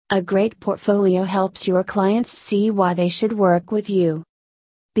A great portfolio helps your clients see why they should work with you.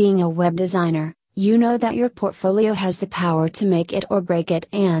 Being a web designer, you know that your portfolio has the power to make it or break it,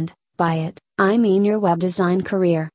 and, by it, I mean your web design career.